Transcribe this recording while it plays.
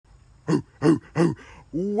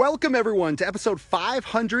Welcome everyone to episode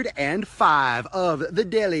 505 of the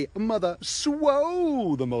Daily Mother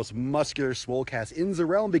Swole, the most muscular swolecast in the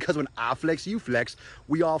realm, because when I flex, you flex,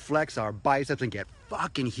 we all flex our biceps and get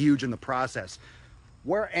fucking huge in the process.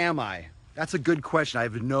 Where am I? That's a good question. I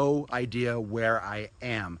have no idea where I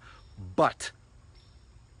am, but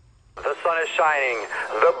the sun is shining,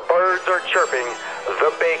 the birds are chirping,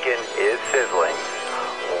 the bacon is sizzling.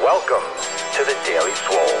 Welcome to the Daily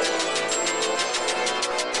Swole.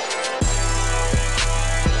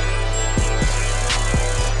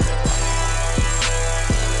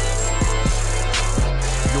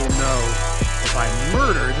 if I'm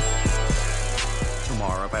murdered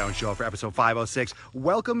tomorrow if I don't show up for episode 506.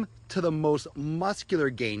 Welcome to the most muscular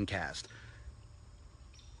Gaincast.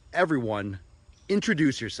 Everyone,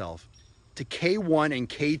 introduce yourself to K1 and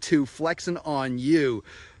K2 flexing on you.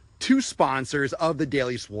 Two sponsors of the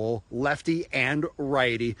Daily Swole, Lefty and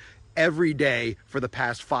Righty, every day for the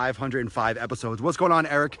past 505 episodes. What's going on,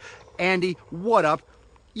 Eric? Andy, what up?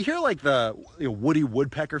 You hear like the Woody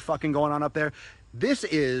Woodpecker fucking going on up there? This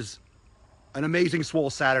is an amazing Swole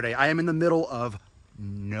Saturday. I am in the middle of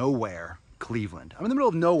nowhere, Cleveland. I'm in the middle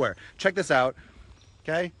of nowhere. Check this out,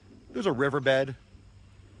 okay? There's a riverbed.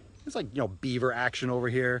 There's like, beaver action over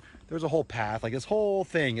here. There's a whole path. Like this whole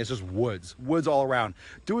thing is just woods all around.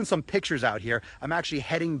 Doing some pictures out here. I'm actually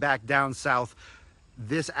heading back down south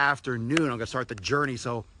this afternoon. I'm gonna start the journey.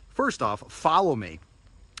 So first off, follow me.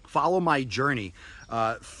 Follow my journey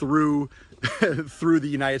through the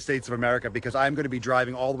United States of America, because I'm going to be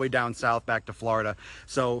driving all the way down south back to Florida.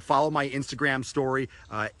 So follow my Instagram story,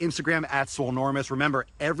 Instagram at Swolenormous. Remember,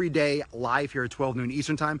 every day live here at 12 noon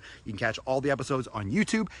Eastern time. You can catch all the episodes on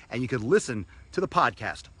YouTube, and you can listen to the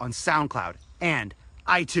podcast on SoundCloud and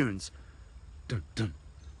iTunes. Dun, dun,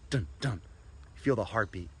 dun, dun. Feel the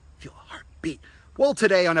heartbeat. Feel the heartbeat. Well,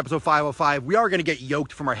 today on episode 505, we are going to get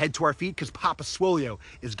yoked from our head to our feet, because Papa Swolio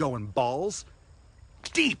is going balls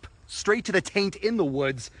deep, straight to the taint in the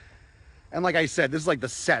woods. And like I said, this is like the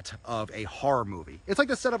set of a horror movie. It's like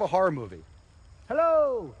the set of a horror movie.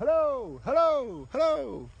 Hello, hello, hello,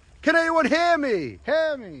 hello. Can anyone hear me?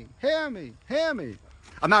 Hear me, hear me, hear me.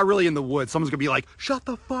 I'm not really in the woods. Someone's gonna be like, shut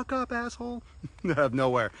the fuck up, asshole. Out of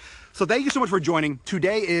nowhere. So thank you so much for joining.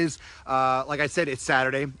 Today is, like I said, it's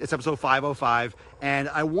Saturday. It's episode 505. And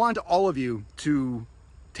I want all of you to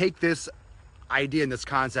take this idea and this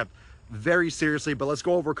concept very seriously, but let's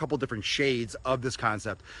go over a couple different shades of this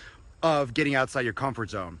concept of getting outside your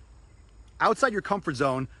comfort zone. Outside your comfort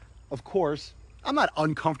zone, of course, I'm not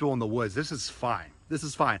uncomfortable in the woods. This is fine. This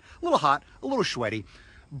is fine. A little hot, a little sweaty,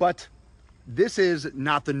 but this is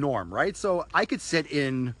not the norm, right? So I could sit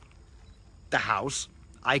in the house,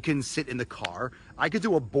 I can sit in the car, I could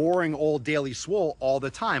do a boring old Daily Swole all the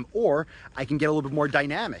time, or I can get a little bit more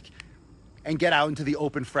dynamic and get out into the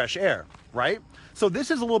open, fresh air, right? So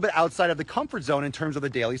this is a little bit outside of the comfort zone in terms of the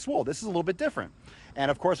Daily Swole. This is a little bit different. And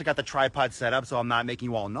of course, I got the tripod set up, so I'm not making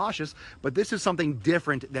you all nauseous, but this is something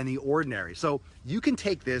different than the ordinary. So you can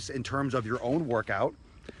take this in terms of your own workout.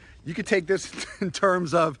 You could take this in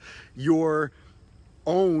terms of your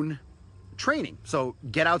own training. So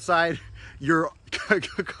get outside your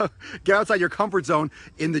comfort zone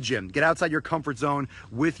in the gym. Get outside your comfort zone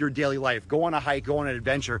with your daily life. Go on a hike, go on an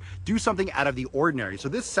adventure, do something out of the ordinary. So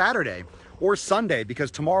this Saturday or Sunday,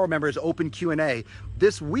 because tomorrow, remember, is open Q&A,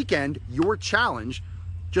 this weekend, your challenge,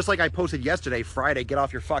 just like I posted yesterday, Friday, get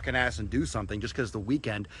off your fucking ass and do something. Just because the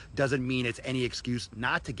weekend doesn't mean it's any excuse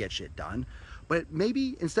not to get shit done. But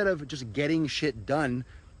maybe instead of just getting shit done,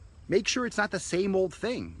 make sure it's not the same old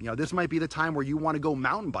thing. This might be the time where you want to go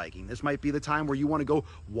mountain biking. This might be the time where you want to go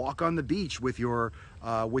walk on the beach with your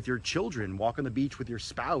children, walk on the beach with your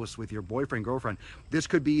spouse, with your boyfriend, girlfriend. This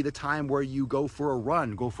could be the time where you go for a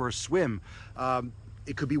run, go for a swim.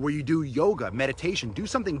 It could be where you do yoga, meditation, do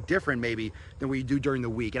something different maybe than what you do during the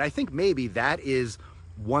week. And I think maybe that is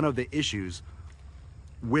one of the issues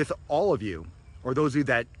with all of you, or those of you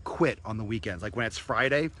that quit on the weekends. Like when it's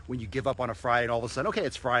Friday, when you give up on a Friday and all of a sudden, okay,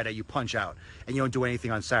 it's Friday, you punch out and you don't do anything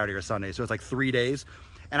on Saturday or Sunday. So it's like 3 days.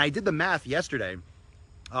 And I did the math yesterday.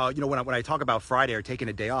 When I talk about Friday or taking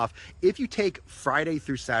a day off, if you take Friday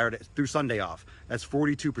through Sunday off, that's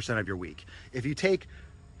 42% of your week. If you take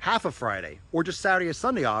half of Friday or just Saturday or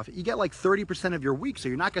Sunday off, you get like 30% of your week. So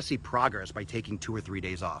you're not going to see progress by taking 2 or 3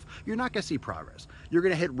 days off. You're not going to see progress. You're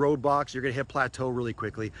going to hit roadblocks. You're going to hit plateau really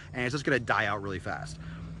quickly, and it's just going to die out really fast.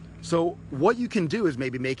 So what you can do is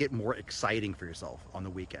maybe make it more exciting for yourself on the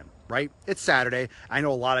weekend, right? It's Saturday. I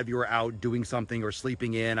know a lot of you are out doing something or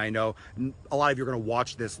sleeping in. I know a lot of you are going to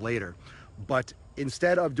watch this later, but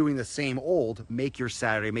instead of doing the same old, make your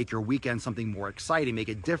Saturday, make your weekend something more exciting, make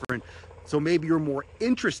it different. So maybe you're more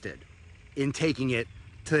interested in taking it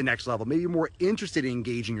to the next level. Maybe you're more interested in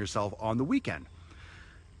engaging yourself on the weekend.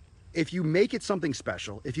 If you make it something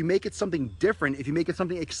special, if you make it something different, if you make it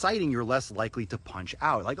something exciting, you're less likely to punch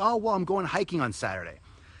out. Like, oh, well, I'm going hiking on Saturday.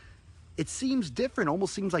 It seems different,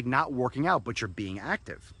 almost seems like not working out, but you're being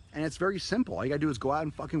active. And it's very simple. All you gotta do is go out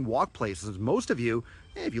and fucking walk places. Most of you,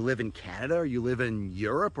 if you live in Canada or you live in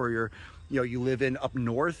Europe or you live in up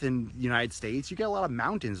north in the United States, you get a lot of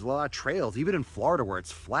mountains, a lot of trails. Even in Florida where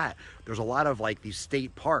it's flat, there's a lot of like these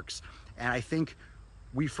state parks. And I think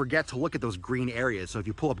we forget to look at those green areas. So if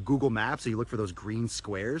you pull up Google Maps and you look for those green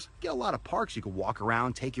squares, you get a lot of parks. You can walk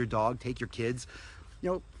around, take your dog, take your kids.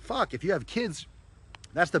 Fuck, if you have kids,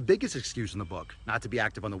 that's the biggest excuse in the book, not to be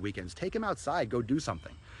active on the weekends. Take them outside, go do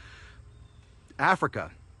something.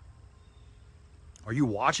 Africa. Are you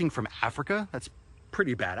watching from Africa? That's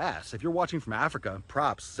pretty badass. If you're watching from Africa,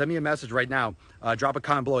 props. Send me a message right now. Drop a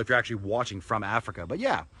comment below if you're actually watching from Africa. But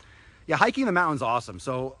yeah, hiking the mountain's awesome.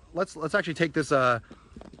 So let's actually take this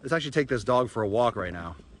dog for a walk right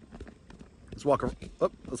now. Let's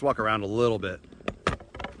walk around a little bit.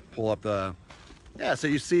 Pull up so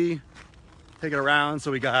you see, take it around.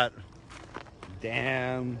 So we got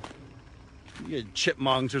you got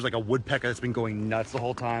chipmunks. There's like a woodpecker that's been going nuts the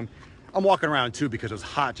whole time. I'm walking around too because it was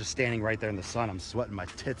hot just standing right there in the sun. I'm sweating my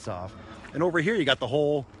tits off. And over here you got the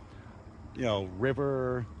whole,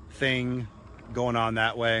 river thing going on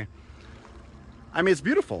that way. I mean, it's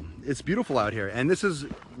beautiful. It's beautiful out here. And this is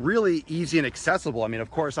really easy and accessible. I mean,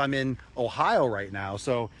 of course, I'm in Ohio right now.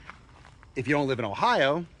 So if you don't live in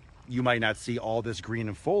Ohio, you might not see all this green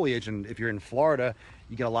and foliage. And if you're in Florida,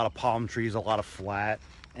 you get a lot of palm trees, a lot of flat,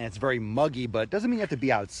 and it's very muggy, but it doesn't mean you have to be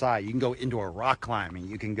outside. You can go indoor rock climbing.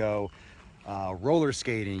 You can go roller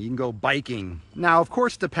skating. You can go biking. Now, of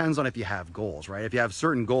course, it depends on if you have goals, right? If you have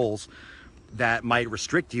certain goals that might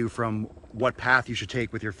restrict you from what path you should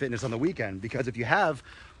take with your fitness on the weekend. Because if you have,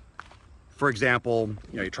 for example,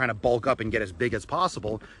 you're trying to bulk up and get as big as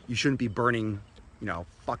possible, you shouldn't be burning,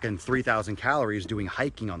 fucking 3,000 calories doing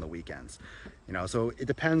hiking on the weekends. So it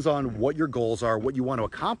depends on what your goals are, what you want to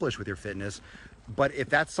accomplish with your fitness. But if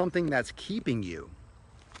that's something that's keeping you,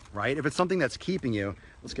 right? If it's something that's keeping you,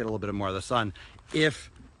 let's get a little bit more of the sun.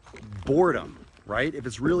 If boredom, right? If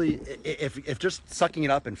it's really, if just sucking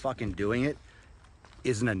it up and fucking doing it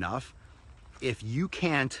isn't enough, if you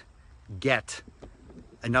can't get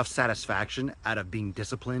enough satisfaction out of being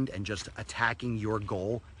disciplined and just attacking your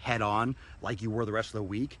goal head on like you were the rest of the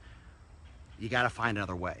week, you got to find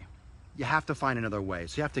another way. You have to find another way.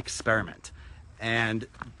 So you have to experiment. And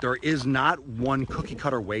there is not one cookie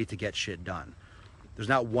cutter way to get shit done. There's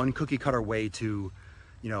not one cookie cutter way to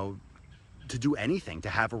do anything, to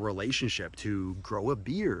have a relationship, to grow a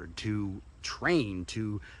beard, to train,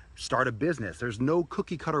 to start a business. There's no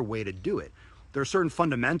cookie cutter way to do it. There are certain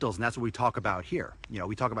fundamentals, and that's what we talk about here.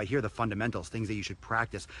 We talk about here the fundamentals, things that you should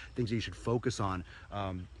practice, things that you should focus on,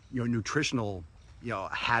 nutritional,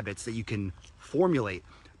 habits that you can formulate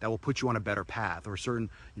that will put you on a better path, or certain,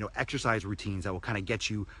 exercise routines that will kind of get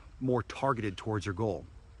you more targeted towards your goal.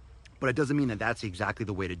 But it doesn't mean that that's exactly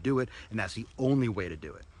the way to do it, and that's the only way to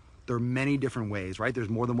do it. There are many different ways, right? There's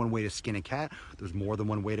more than one way to skin a cat. There's more than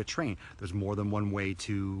one way to train. There's more than one way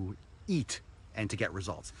to eat and to get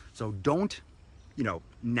results. So don't,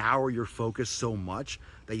 narrow your focus so much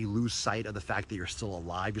that you lose sight of the fact that you're still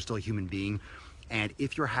alive, you're still a human being. And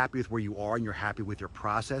if you're happy with where you are and you're happy with your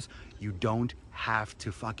process, you don't have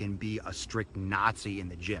to fucking be a strict Nazi in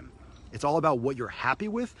the gym. It's all about what you're happy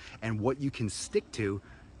with and what you can stick to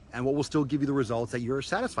and what will still give you the results that you're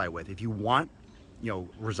satisfied with. If you want,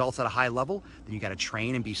 results at a high level, then you got to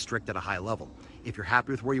train and be strict at a high level. If you're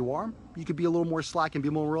happy with where you are, you could be a little more slack and be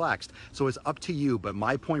more relaxed. So it's up to you. But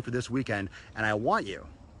my point for this weekend, and I want you,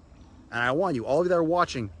 all of you that are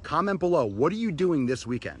watching, comment below, what are you doing this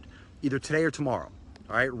weekend? Either today or tomorrow.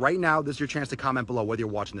 All right, right now, this is your chance to comment below, whether you're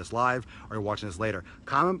watching this live or you're watching this later.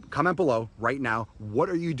 Comment below right now, what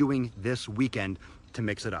are you doing this weekend to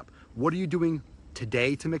mix it up? What are you doing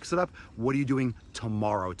today to mix it up? What are you doing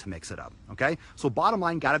tomorrow to mix it up? Okay, so bottom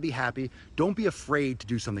line, gotta be happy. Don't be afraid to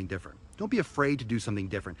do something different. Don't be afraid to do something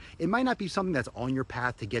different. It might not be something that's on your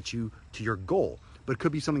path to get you to your goal, but it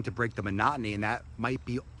could be something to break the monotony, and that might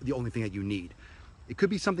be the only thing that you need. It could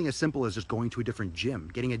be something as simple as just going to a different gym,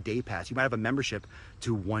 getting a day pass. You might have a membership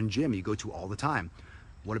to one gym you go to all the time.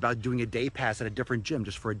 What about doing a day pass at a different gym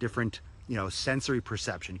just for a different, sensory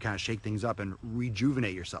perception, kind of shake things up and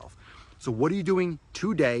rejuvenate yourself? So what are you doing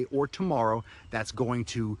today or tomorrow that's going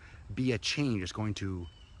to be a change? It's going to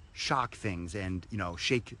shock things and,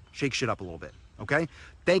 shake shit up a little bit. okay?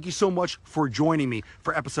 Thank you so much for joining me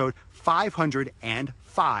for episode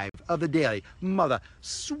 505 of the Daily Mother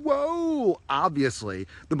Swole. Obviously,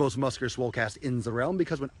 the most muscular swolecast in the realm,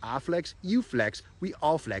 because when I flex, you flex, we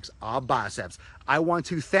all flex our biceps. I want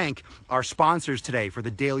to thank our sponsors today for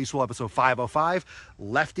the Daily Swole episode 505,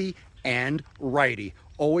 Lefty and Righty.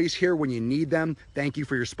 Always here when you need them. Thank you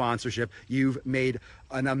for your sponsorship. You've made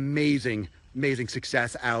an amazing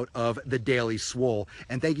success out of the Daily Swole.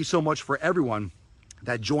 And thank you so much for everyone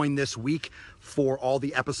that joined this week for all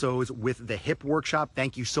the episodes with the hip workshop.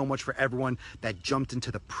 Thank you so much for everyone that jumped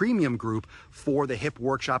into the premium group for the hip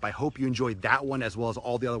workshop. I hope you enjoyed that one as well as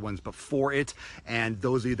all the other ones before it. And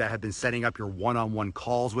those of you that have been setting up your one-on-one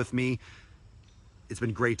calls with me, it's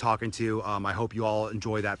been great talking to you. I hope you all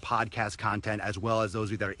enjoy that podcast content, as well as those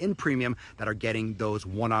of you that are in premium that are getting those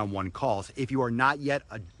one-on-one calls. If you are not yet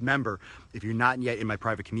a member, if you're not yet in my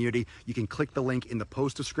private community, you can click the link in the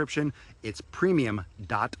post description. It's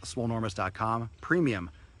premium.swolenormous.com,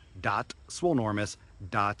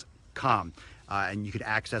 premium.swolenormous.com. And you can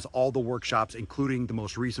access all the workshops, including the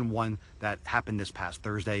most recent one that happened this past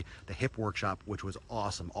Thursday, the hip workshop, which was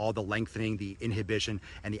awesome. All the lengthening, the inhibition,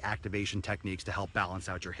 and the activation techniques to help balance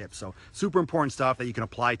out your hips. So super important stuff that you can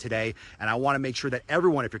apply today. And I want to make sure that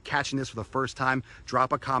everyone, if you're catching this for the first time,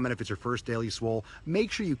 drop a comment if it's your first Daily Swole. Make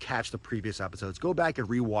sure you catch the previous episodes. Go back and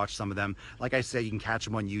rewatch some of them. Like I say, you can catch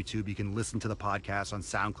them on YouTube. You can listen to the podcast on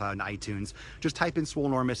SoundCloud and iTunes. Just type in Swole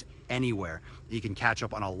Enormous anywhere. You can catch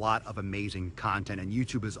up on a lot of amazing content, and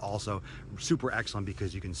YouTube is also super excellent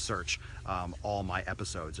because you can search all my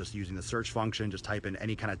episodes just using the search function. Just type in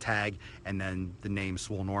any kind of tag and then the name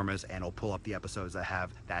Swole Enormous, and it'll pull up the episodes that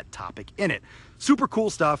have that topic in it. Super cool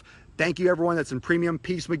stuff. Thank you, everyone that's in premium.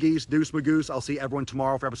 Peace, McGee's, Deuce, Magoose. I'll see everyone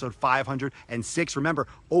tomorrow for episode 506. Remember,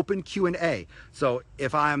 open Q&A. So I don't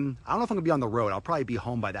know if I'm gonna be on the road. I'll probably be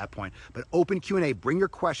home by that point. But open Q&A. Bring your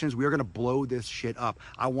questions. We are gonna blow this shit up.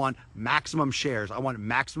 I want maximum shares. I want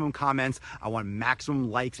maximum comments. I want maximum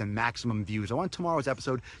likes and maximum views. I want tomorrow's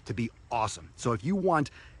episode to be awesome. So if you want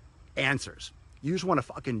answers, you just want to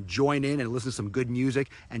fucking join in and listen to some good music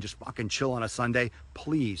and just fucking chill on a Sunday,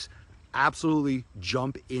 please absolutely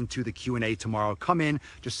jump into the Q&A tomorrow. Come in,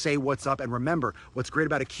 just say what's up. And remember, what's great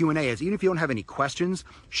about a Q&A is even if you don't have any questions,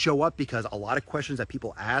 show up, because a lot of questions that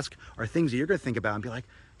people ask are things that you're going to think about and be like,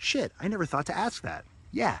 shit, I never thought to ask that.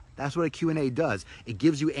 Yeah, that's what a Q&A does. It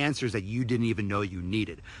gives you answers that you didn't even know you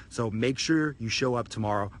needed. So make sure you show up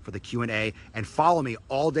tomorrow for the Q&A, and follow me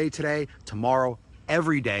all day today, tomorrow,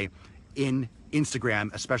 every day in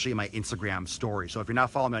Instagram, especially in my Instagram story. So if you're not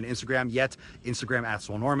following me on Instagram yet, Instagram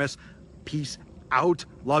 @SwoleNormous. Peace out.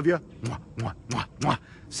 Love you. Mwah, mwah, mwah, mwah.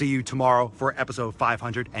 See you tomorrow for episode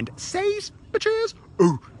 506, bitches.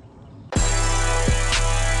 Ooh.